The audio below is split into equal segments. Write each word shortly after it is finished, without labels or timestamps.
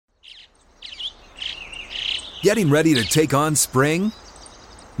Getting ready to take on spring?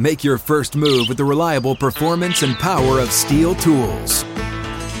 Make your first move with the reliable performance and power of Steel tools.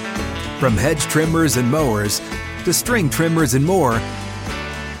 From hedge trimmers and mowers to string trimmers and more,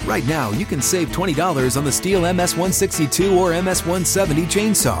 right now you can save $20 on the Steel MS-162 or MS-170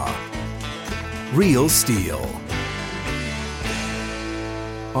 chainsaw. Real Steel.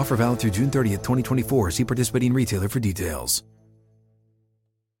 Offer valid through June 30th, 2024. See participating retailer for details.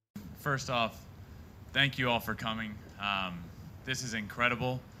 First off, thank you all for coming. This is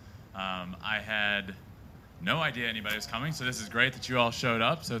incredible. I had no idea anybody was coming, so this is great that you all showed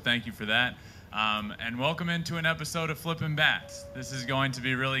up, so thank you for that. And welcome into an episode of Flippin' Bats. This is going to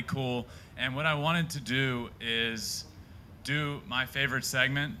be really cool, and what I wanted to do is do my favorite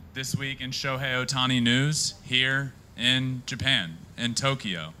segment this week in Shohei Ohtani news here in Japan, in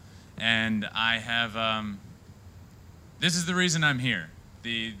Tokyo. And I have, this is the reason I'm here.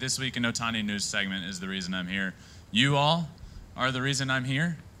 The This Week in Ohtani news segment is the reason I'm here. You all are the reason I'm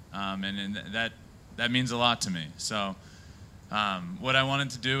here, and that means a lot to me. So what I wanted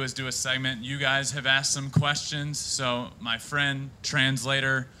to do is do a segment. You guys have asked some questions, so my friend,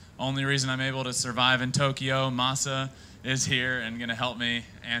 translator, only reason I'm able to survive in Tokyo, Masa, is here and going to help me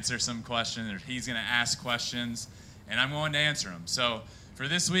answer some questions. He's going to ask questions, and I'm going to answer them. So for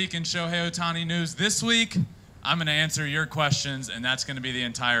This Week in Shohei Ohtani news, this week, I'm going to answer your questions, and that's going to be the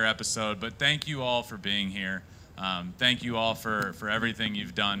entire episode. But thank you all for being here. Thank you all for everything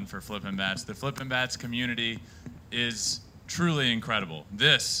you've done for Flippin' Bats. The Flippin' Bats community is truly incredible.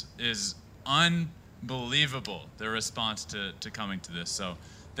 This is unbelievable, the response to coming to this. So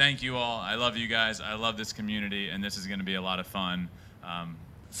thank you all. I love you guys. I love this community, and this is going to be a lot of fun.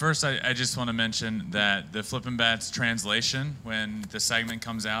 First, I just want to mention that the Flippin' Bats translation, when the segment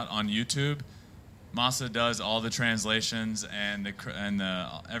comes out on YouTube, Masa does all the translations and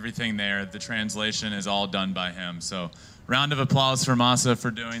the everything there. The translation is all done by him. So round of applause for Masa for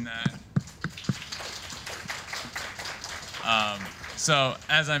doing that. So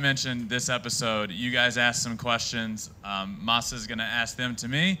as I mentioned, this episode, you guys asked some questions. Masa's going to ask them to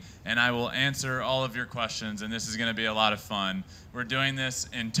me, and I will answer all of your questions, and this is going to be a lot of fun. We're doing this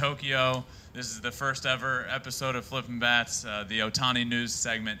in Tokyo. This is the first ever episode of Flippin' Bats, the Ohtani news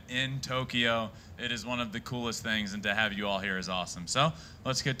segment in Tokyo. It is one of the coolest things, and to have you all here is awesome. So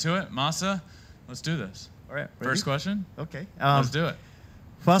let's get to it. Masa, let's do this. All right. Ready? First question? Okay. Let's do it.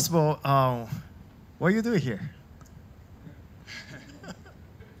 First of all, what are you doing here?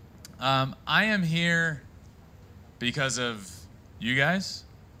 I am here because of you guys,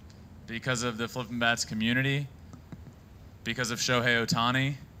 because of the Flippin' Bats community, because of Shohei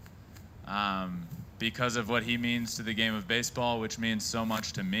Ohtani, because of what he means to the game of baseball, which means so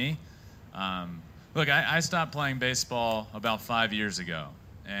much to me. Look, I stopped playing baseball about 5 years ago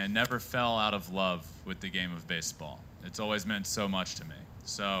and never fell out of love with the game of baseball. It's always meant so much to me.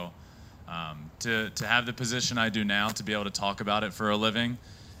 So to have the position I do now, to be able to talk about it for a living,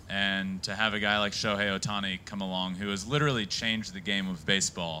 and to have a guy like Shohei Ohtani come along who has literally changed the game of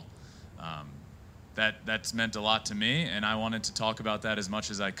baseball, that's meant a lot to me, and I wanted to talk about that as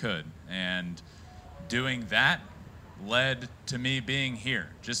much as I could. And doing that led to me being here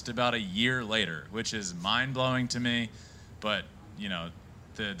just about a year later, which is mind-blowing to me. But, you know,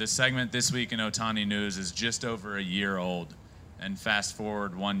 the segment This Week in Ohtani News is just over a year old, and fast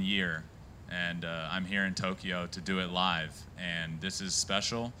forward 1 year, and I'm here in Tokyo to do it live, and this is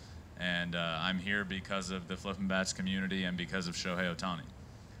special, and I'm here because of the Flippin' Bats community and because of Shohei Ohtani.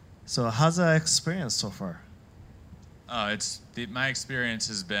 So how's the experience so far? My experience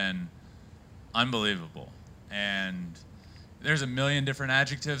has been unbelievable, and there's a million different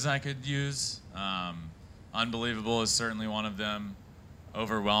adjectives I could use. Unbelievable is certainly one of them.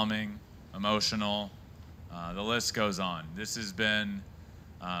 Overwhelming, emotional, the list goes on. This has been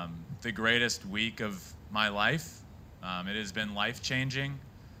the greatest week of my life. It has been life-changing.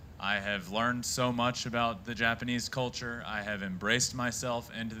 I have learned so much about the Japanese culture. I have embraced myself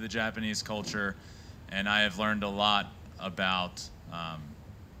into the Japanese culture, and I have learned a lot about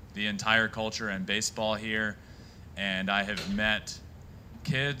the entire culture and baseball here. And I have met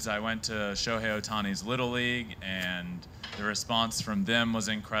kids. I went to Shohei Ohtani's Little League, and the response from them was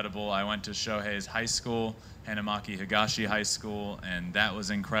incredible. I went to Shohei's high school, Hanamaki Higashi High School, and that was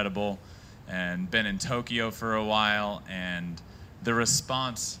incredible. And been in Tokyo for a while, and the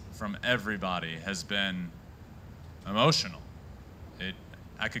response from everybody has been emotional.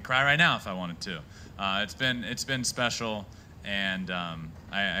 I could cry right now if I wanted to. It's been special, and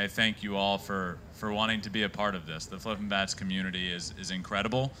I thank you all for wanting to be a part of this. The Flippin' Bats community is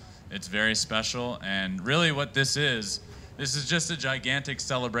incredible. It's very special, and really what this is just a gigantic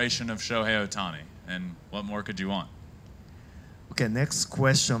celebration of Shohei Ohtani. and what more could you want? Okay, next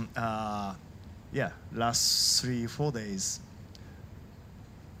question. Last 3-4 days.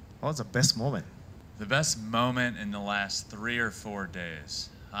 What was the best moment? The best moment in the last 3 or 4 days.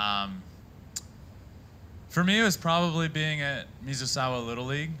 For me, it was probably being at Mizusawa Little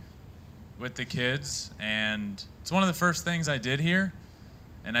League with the kids, and it's one of the first things I did here,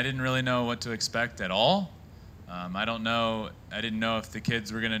 and I didn't really know what to expect at all. I didn't know if the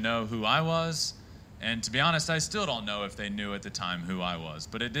kids were going to know who I was, and to be honest, I still don't know if they knew at the time who I was,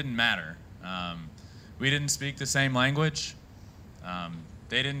 but it didn't matter. We didn't speak the same language.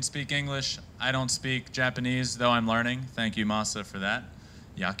 They didn't speak English. I don't speak Japanese, though I'm learning. Thank you, Masa, for that.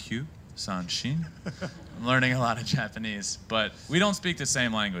 Yakyu, Sanshin. I'm learning a lot of Japanese, but we don't speak the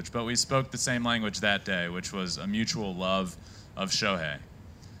same language, but we spoke the same language that day, which was a mutual love of Shohei.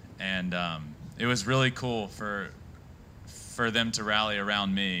 And it was really cool for them to rally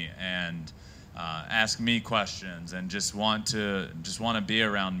around me and ask me questions and just want to be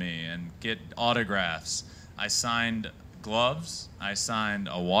around me and get autographs. I signed gloves, I signed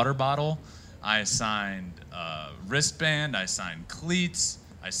a water bottle, I signed a wristband, I signed cleats,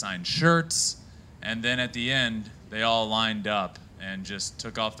 I signed shirts, and then at the end, they all lined up and just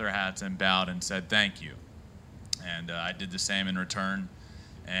took off their hats and bowed and said thank you. And I did the same in return.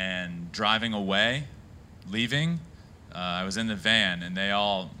 And driving away, leaving, I was in the van, and they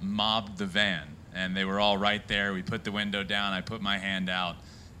all mobbed the van. And they were all right there. We put the window down. I put my hand out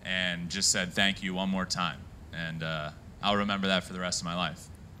and just said thank you one more time. And I'll remember that for the rest of my life.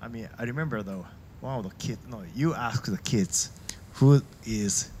 I mean, I remember, though, one of the kids, you asked the kids, who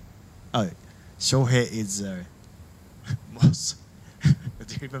is, Shohei is most, do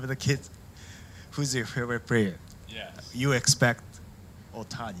you remember the kids? Who's your favorite player? Yes. You expect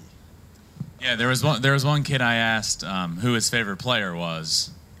Ohtani. Yeah, there was one kid I asked who his favorite player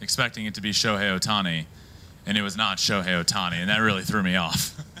was, expecting it to be Shohei Ohtani, and it was not Shohei Ohtani, and that really threw me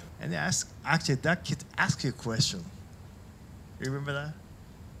off. And actually, that kid asked you a question. You remember that?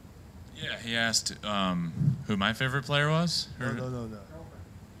 Yeah, he asked who my favorite player was. No.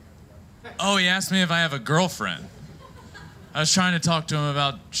 Oh, he asked me if I have a girlfriend. I was trying to talk to him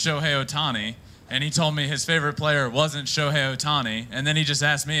about Shohei Ohtani, and he told me his favorite player wasn't Shohei Ohtani, and then he just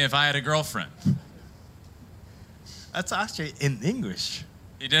asked me if I had a girlfriend. That's actually in English.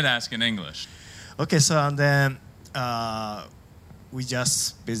 He did ask in English. Okay, so and then we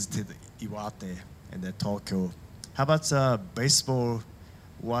just visited Iwate and then Tokyo. How about baseball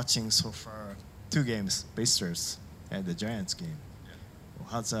watching so far? 2 games, Pacers and the Giants game.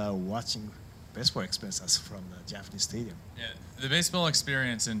 How's watching baseball experiences from the Japanese stadium? Yeah, the baseball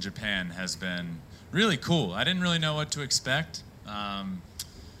experience in Japan has been really cool. I didn't really know what to expect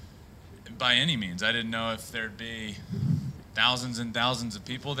by any means. I didn't know if there'd be thousands and thousands of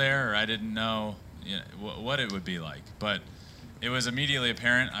people there, or I didn't know what it would be like. But it was immediately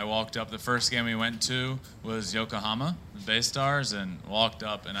apparent. I walked up. The first game we went to was Yokohama, the Bay Stars, and walked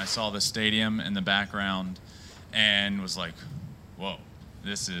up, and I saw the stadium in the background and was like, whoa.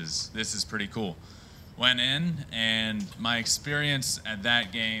 This is pretty cool. Went in, and my experience at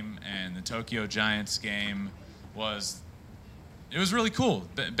that game and the Tokyo Giants game was really cool.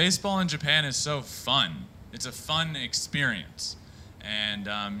 Baseball in Japan is so fun. It's a fun experience, and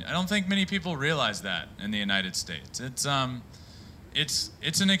I don't think many people realize that in the United States. It's an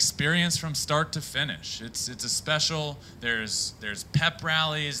experience from start to finish. It's a special. There's pep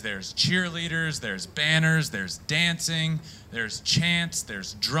rallies, there's cheerleaders, there's banners, there's dancing, there's chants,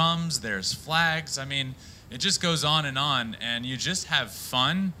 there's drums, there's flags. I mean, it just goes on, and you just have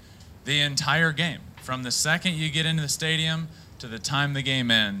fun the entire game. From the second you get into the stadium to the time the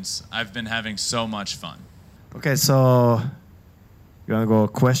game ends, I've been having so much fun. Okay, so you want to go a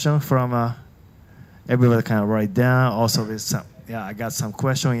question from everybody kind of write down. Also, with some, I got some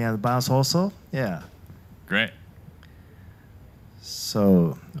question in advance also. Yeah. Great.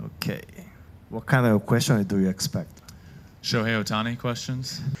 So, okay. What kind of question do you expect? Shohei Ohtani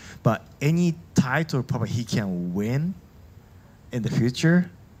questions? But any title probably he can win in the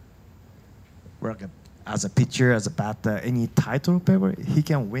future? Like as a pitcher, as a batter, any title paper he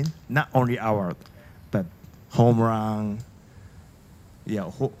can win? Not only award, but home run. Yeah,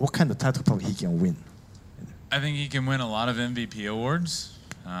 what kind of title probably he can win? I think he can win a lot of MVP awards.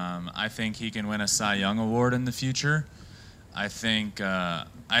 I think he can win a Cy Young award in the future. I think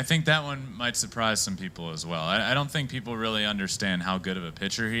that one might surprise some people as well. I don't think people really understand how good of a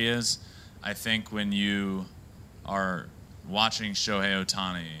pitcher he is. I think when you are watching Shohei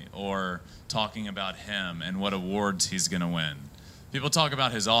Ohtani or talking about him and what awards he's going to win, people talk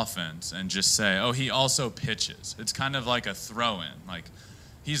about his offense and just say, oh, he also pitches. It's kind of like a throw-in. Like,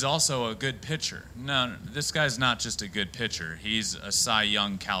 he's also a good pitcher. No, this guy's not just a good pitcher. He's a Cy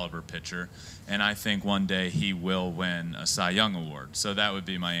Young caliber pitcher, and I think one day he will win a Cy Young award. So that would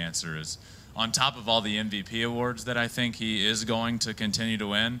be my answer is, on top of all the MVP awards that I think he is going to continue to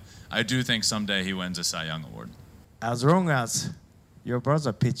win, I do think someday he wins a Cy Young award. As long as your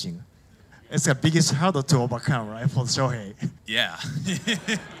brother pitching, it's the biggest hurdle to overcome, right, for Shohei? Yeah.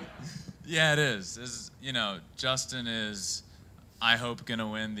 Yeah, it is. Justin is, I hope, going to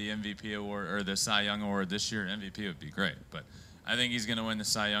win the MVP award or the Cy Young award this year. MVP would be great, but I think he's going to win the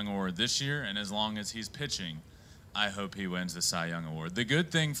Cy Young award this year, and as long as he's pitching, I hope he wins the Cy Young award. The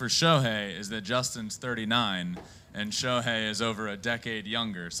good thing for Shohei is that Justin's 39, and Shohei is over a decade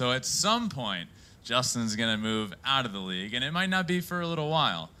younger. So at some point, Justin's going to move out of the league, and it might not be for a little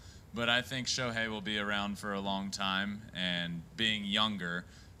while, but I think Shohei will be around for a long time, and being younger,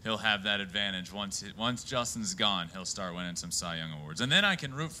 he'll have that advantage. Once Justin's gone, he'll start winning some Cy Young awards, and then I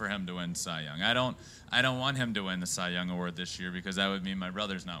can root for him to win Cy Young. I don't want him to win the Cy Young award this year because that would mean my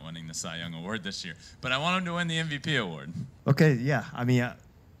brother's not winning the Cy Young award this year. But I want him to win the MVP award. Okay, yeah. I mean,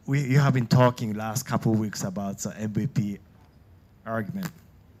 you have been talking last couple of weeks about the MVP argument.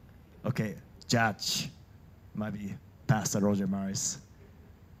 Okay, Judge might be past Roger Maris.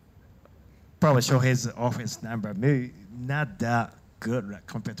 Probably Shohei's offense number maybe not that good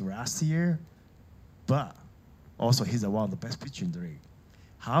compared to last year, but also he's one of the best pitchers in the league.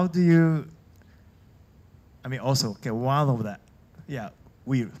 How do you? I mean, also, okay, one of that, yeah,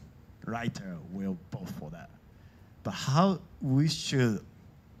 we writer will vote for that. But how we should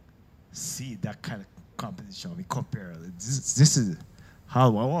see that kind of competition? I mean, compare. This is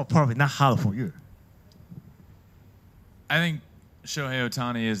hard. Well, probably not hard for you. I think Shohei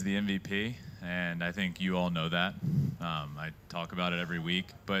Ohtani is the MVP, and I think you all know that. I talk about it every week,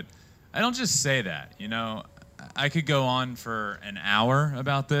 but I don't just say that. I could go on for an hour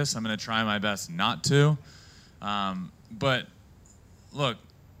about this. I'm going to try my best not to. But look,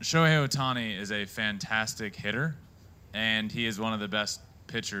 Shohei Ohtani is a fantastic hitter, and he is one of the best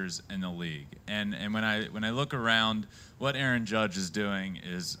pitchers in the league. And when I look around, what Aaron Judge is doing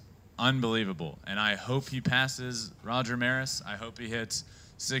is unbelievable. And I hope he passes Roger Maris. I hope he hits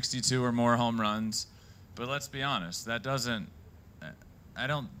 62 or more home runs. But let's be honest, I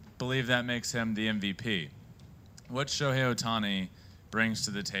don't believe that makes him the MVP. What Shohei Ohtani brings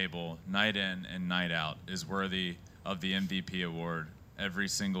to the table night in and night out is worthy of the MVP award every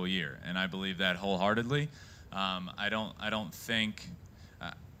single year, and I believe that wholeheartedly. I don't think.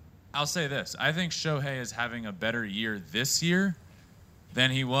 I'll say this: I think Shohei is having a better year this year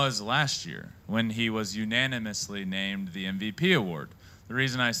than he was last year when he was unanimously named the MVP award. The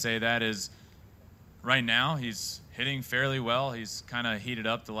reason I say that is, right now he's hitting fairly well. He's kind of heated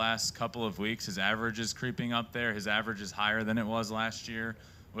up the last couple of weeks. His average is creeping up there. His average is higher than it was last year,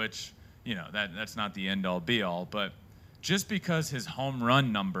 which, that's not the end-all, be-all. But just because his home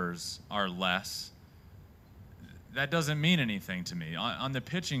run numbers are less, that doesn't mean anything to me. On the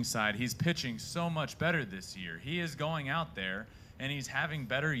pitching side, he's pitching so much better this year. He is going out there, and he's having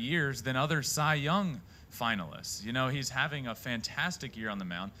better years than other Cy Young finalists. He's having a fantastic year on the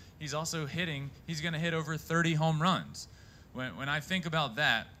mound. He's also he's going to hit over 30 home runs. When I think about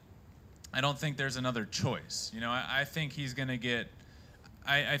that, I don't think there's another choice. I think he's going to get,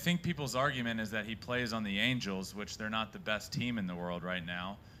 I think people's argument is that he plays on the Angels, which they're not the best team in the world right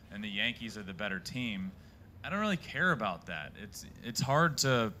now, and the Yankees are the better team. I don't really care about that. It's hard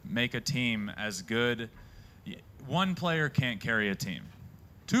to make a team as good. One player can't carry a team.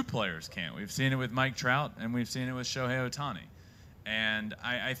 Two players can't. We've seen it with Mike Trout, and we've seen it with Shohei Ohtani. And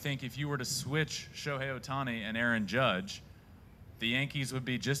I think if you were to switch Shohei Ohtani and Aaron Judge, the Yankees would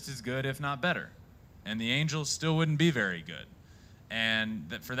be just as good, if not better. And the Angels still wouldn't be very good.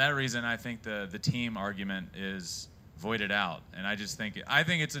 And for that reason, I think the team argument is voided out. And I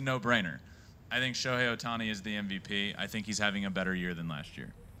think it's a no-brainer. I think Shohei Ohtani is the MVP. I think he's having a better year than last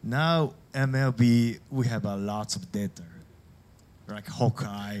year. Now, MLB, we have lots of data, like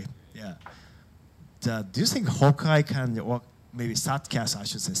Hawkeye. Yeah. Do you think Hawkeye can, or maybe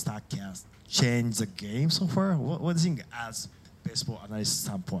StatCast, change the game so far? What do you think as baseball analyst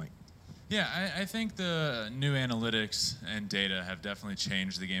standpoint? Yeah, I think the new analytics and data have definitely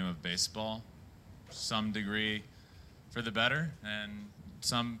changed the game of baseball, some degree for the better and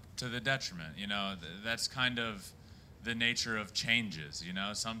some to the detriment. That's kind of the nature of changes.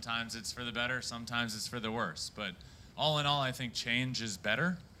 Sometimes it's for the better, sometimes it's for the worse. But all in all, I think change is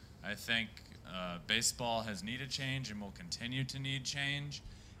better. I think baseball has needed change and will continue to need change.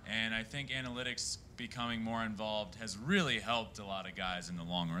 And I think analytics becoming more involved has really helped a lot of guys in the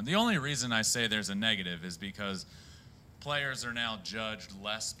long run. The only reason I say there's a negative is because players are now judged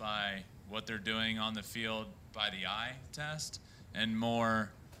less by what they're doing on the field by the eye test and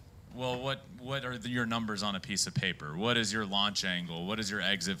more, well, what are your numbers on a piece of paper? What is your launch angle? What is your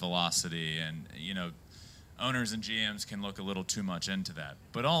exit velocity? And, owners and GMs can look a little too much into that.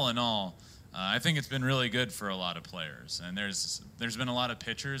 But all in all, I think it's been really good for a lot of players. And there's been a lot of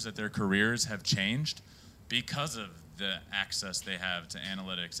pitchers that their careers have changed because of the access they have to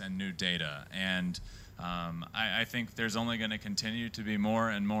analytics and new data. And I think there's only going to continue to be more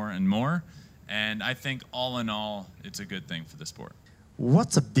and more and more. And I think all in all, it's a good thing for the sport.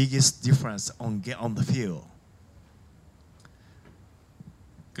 What's the biggest difference on the field?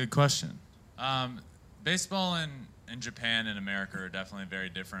 Good question. Baseball in Japan and America are definitely very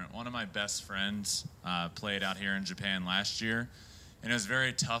different. One of my best friends played out here in Japan last year, and it was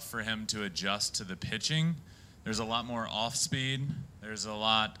very tough for him to adjust to the pitching. There's a lot more off speed. There's a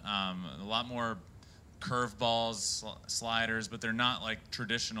lot more curveballs, sliders, but they're not like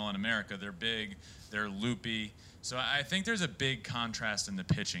traditional in America. They're big, they're loopy. So I think there's a big contrast in the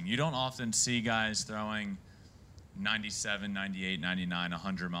pitching. You don't often see guys throwing 97, 98, 99,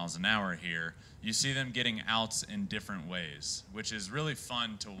 100 miles an hour here. You see them getting outs in different ways, which is really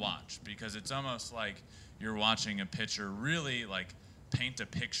fun to watch because it's almost like you're watching a pitcher really like paint a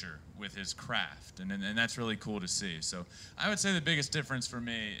picture with his craft, and that's really cool to see. So I would say the biggest difference for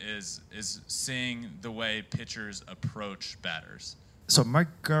me is seeing the way pitchers approach batters. So Mike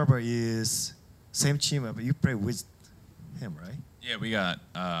Garber is same team, but you play with him, right? Yeah,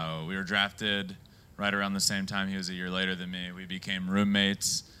 we were drafted right around the same time. He was a year later than me. We became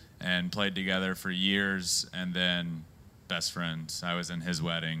roommates and played together for years, and then best friends. I was in his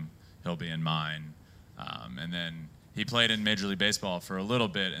wedding. He'll be in mine. And then he played in Major League Baseball for a little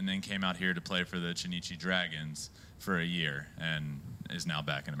bit and then came out here to play for the Chinichi Dragons for a year and is now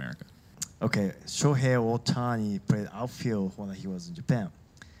back in America. Okay, Shohei Ohtani played outfield when he was in Japan.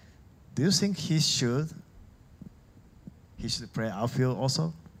 Do you think he should play outfield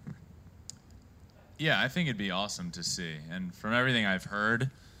also? Yeah, I think it'd be awesome to see. And from everything I've heard,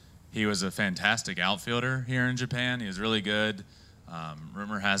 he was a fantastic outfielder here in Japan. He was really good.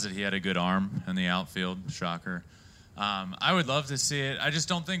 Rumor has it he had a good arm in the outfield. Shocker. I would love to see it. I just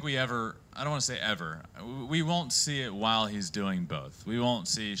don't think I don't want to say ever. We won't see it while he's doing both. We won't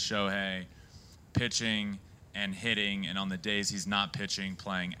see Shohei pitching and hitting, and on the days he's not pitching,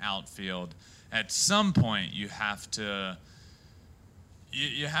 playing outfield. At some point, you have to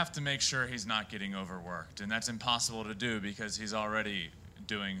make sure he's not getting overworked, and that's impossible to do because he's already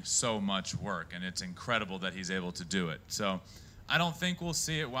doing so much work, and it's incredible that he's able to do it. So I don't think we'll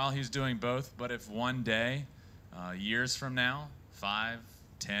see it while he's doing both, but if one day, years from now, 5,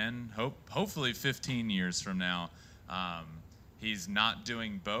 10, hopefully 15 years from now, he's not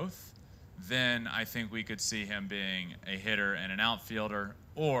doing both, then I think we could see him being a hitter and an outfielder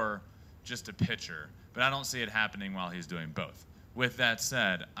or just a pitcher. But I don't see it happening while he's doing both. With that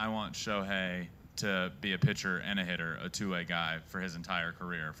said, I want Shohei to be a pitcher and a hitter, a two-way guy for his entire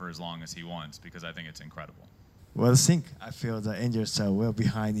career for as long as he wants because I think it's incredible. Well, I feel the Angels are well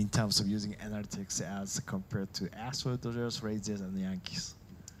behind in terms of using analytics as compared to Astros, Dodgers, Rays, and Yankees.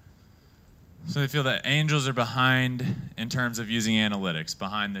 So they feel that Angels are behind in terms of using analytics,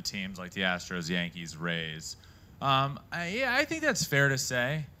 behind the teams like the Astros, Yankees, Rays. I think that's fair to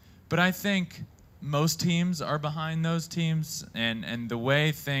say, but I think most teams are behind those teams, and the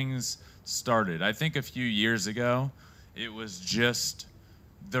way things started, I think a few years ago, it was just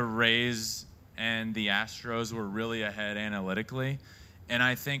the Rays and the Astros were really ahead analytically. And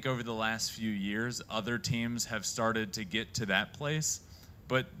I think over the last few years, other teams have started to get to that place.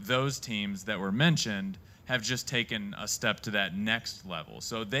 But those teams that were mentioned have just taken a step to that next level.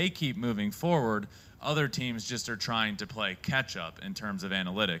 So they keep moving forward. Other teams just are trying to play catch up in terms of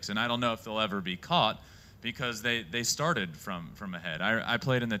analytics. And I don't know if they'll ever be caught because they started from ahead. I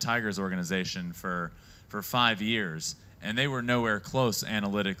played in the Tigers organization for 5 years, and they were nowhere close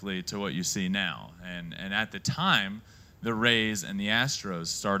analytically to what you see now. And at the time, the Rays and the Astros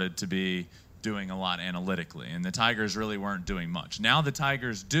started to be doing a lot analytically, and the Tigers really weren't doing much. Now the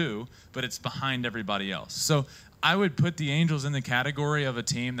Tigers do, but it's behind everybody else. So I would put the Angels in the category of a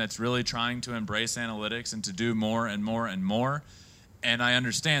team that's really trying to embrace analytics and to do more and more and more, and I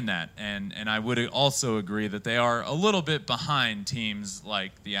understand that. And I would also agree that they are a little bit behind teams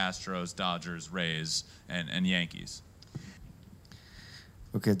like the Astros, Dodgers, Rays, and Yankees.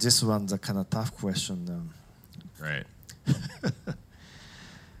 Okay, this one's a kind of tough question. Great.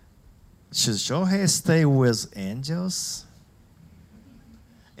 Should Shohei stay with Angels?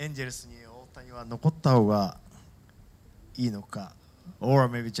 エンジェルスに大谷は残った方がいいのか or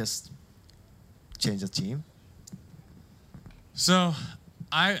maybe just change the team? So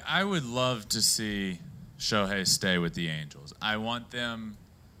I would love to see Shohei stay with the Angels. I want them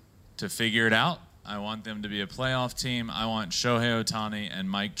to figure it out. I want them to be a playoff team. I want Shohei Ohtani and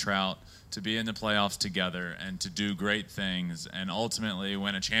Mike Trout to be in the playoffs together and to do great things and ultimately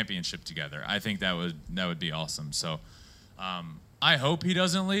win a championship together. I think that would be awesome. So I hope he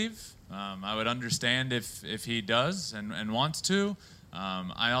doesn't leave. I would understand if he does and wants to.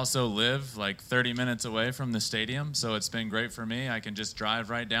 I also live like 30 minutes away from the stadium, so it's been great for me. I can just drive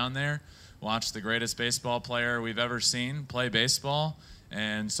right down there, watch the greatest baseball player we've ever seen play baseball.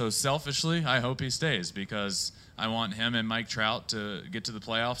 And so selfishly, I hope he stays because I want him and Mike Trout to get to the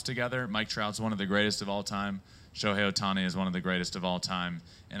playoffs together. Mike Trout's one of the greatest of all time. Shohei Ohtani is one of the greatest of all time.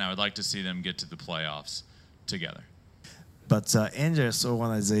 And I would like to see them get to the playoffs together. But Angels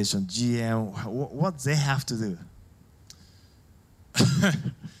organization, GM, what they have to do?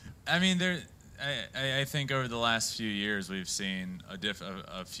 I mean, I think over the last few years we've seen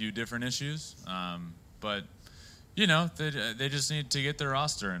a few different issues, but you know they just need to get their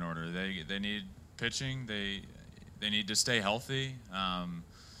roster in order. They need pitching. They need to stay healthy,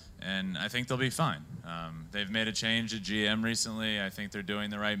 and I think they'll be fine. They've made a change at GM recently. I think they're doing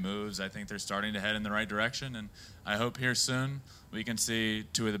the right moves. I think they're starting to head in the right direction, and I hope here soon we can see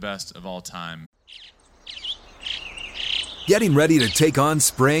two of the best of all time. Getting ready to take on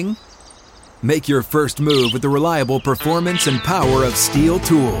spring? Make your first move with the reliable performance and power of Steel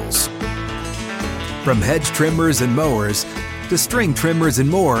tools. From hedge trimmers and mowers to string trimmers and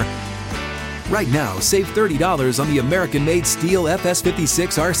more, right now save $30 on the American-made Steel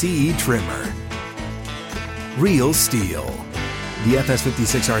FS56 RCE trimmer. Real Steel. The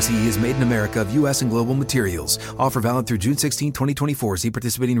FS56 RCE is made in America of U.S. and global materials. Offer valid through June 16, 2024. See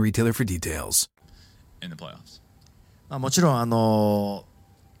participating retailer for details. In the playoffs. もちろん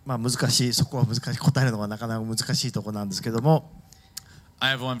難しいそこは難しい答えるのはなかなか難しいところなんですけども。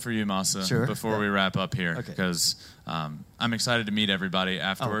I have one for you, Masa, Sure. before we wrap up here, Okay. because I'm excited to meet everybody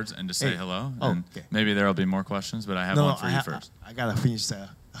afterwards and to say Hey. hello. Oh, And okay. maybe there will be more questions, but I have one for you first. I gotta finish the.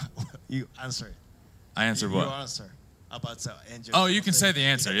 You answer. I answered You what? answer about the Angels. Oh, you can say the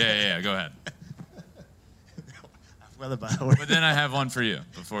answer. Yeah. Go ahead. I forgot about it. But then I have one for you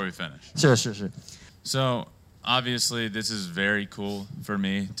before we finish. Sure. So obviously, this is very cool for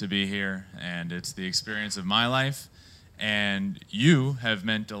me to be here, and it's the experience of my life. And you have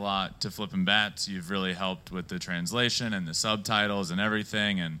meant a lot to Flippin' Bats. You've really helped with the translation and the subtitles and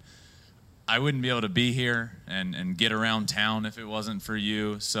everything. And I wouldn't be able to be here and get around town if it wasn't for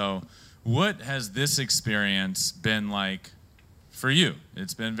you. So what has this experience been like for you?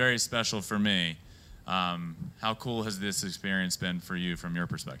 It's been very special for me. How cool has this experience been for you from your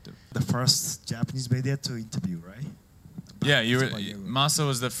perspective? The first Japanese media to interview, right? Yeah, Masa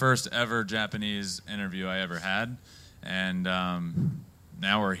was the first ever Japanese interview I ever had. And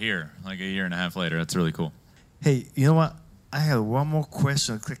now we're here, like a year and a half later. That's really cool. Hey, you know what? I have one more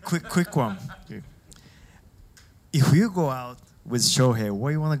question. Quick one. Okay. If you go out with Shohei,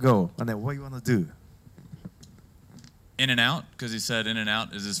 where you want to go? And then what you want to do? In-N-Out, because he said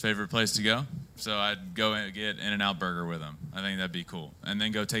In-N-Out is his favorite place to go. So I'd go and get In-N-Out burger with him. I think that'd be cool. And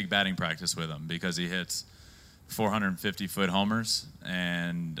then go take batting practice with him because he hits 450-foot homers.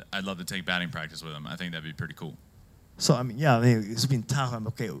 And I'd love to take batting practice with him. I think that'd be pretty cool. So, it's been tough.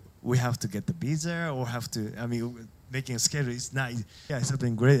 We have to get the visa or have to, making a schedule is not easy. Yeah, it's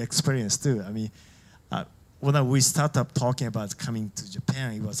been a great experience too. When we started talking about coming to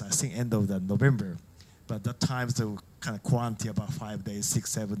Japan, it was, I think, end of November. But that time, the kind of quarantine about 5 days,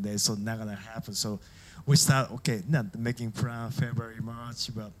 6, 7 days, so not going to happen. So we start, not making plan February, March,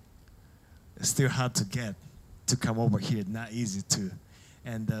 but it's still hard to come over here, not easy to.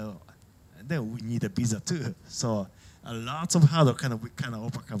 And then we need a visa too. So a lot of hurdle we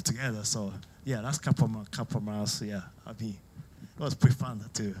overcome together. So yeah, last couple months, yeah, it was pretty fun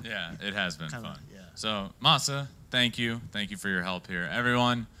too. Yeah, it has been fun. Yeah. So Masa, thank you for your help here.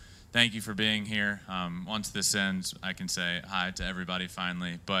 Everyone, thank you for being here. Once this ends, I can say hi to everybody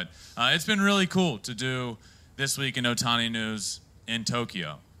finally. But it's been really cool to do This Week in Ohtani News in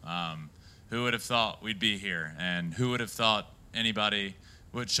Tokyo. Who would have thought we'd be here, and who would have thought anybody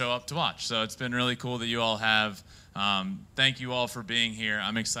would show up to watch? So it's been really cool that you all have. Thank you all for being here.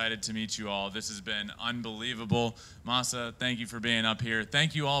 I'm excited to meet you all. This has been unbelievable. Masa, thank you for being up here.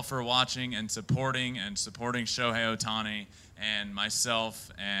 Thank you all for watching and supporting Shohei Ohtani and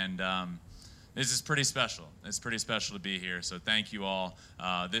myself. And this is pretty special. It's pretty special to be here. So thank you all.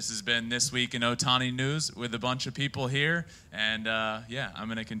 This has been This Week in Ohtani News with a bunch of people here. And I'm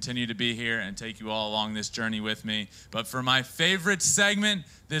going to continue to be here and take you all along this journey with me. But for my favorite segment,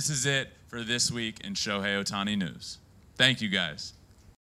 this is it for This Week in Shohei Ohtani News. Thank you, guys.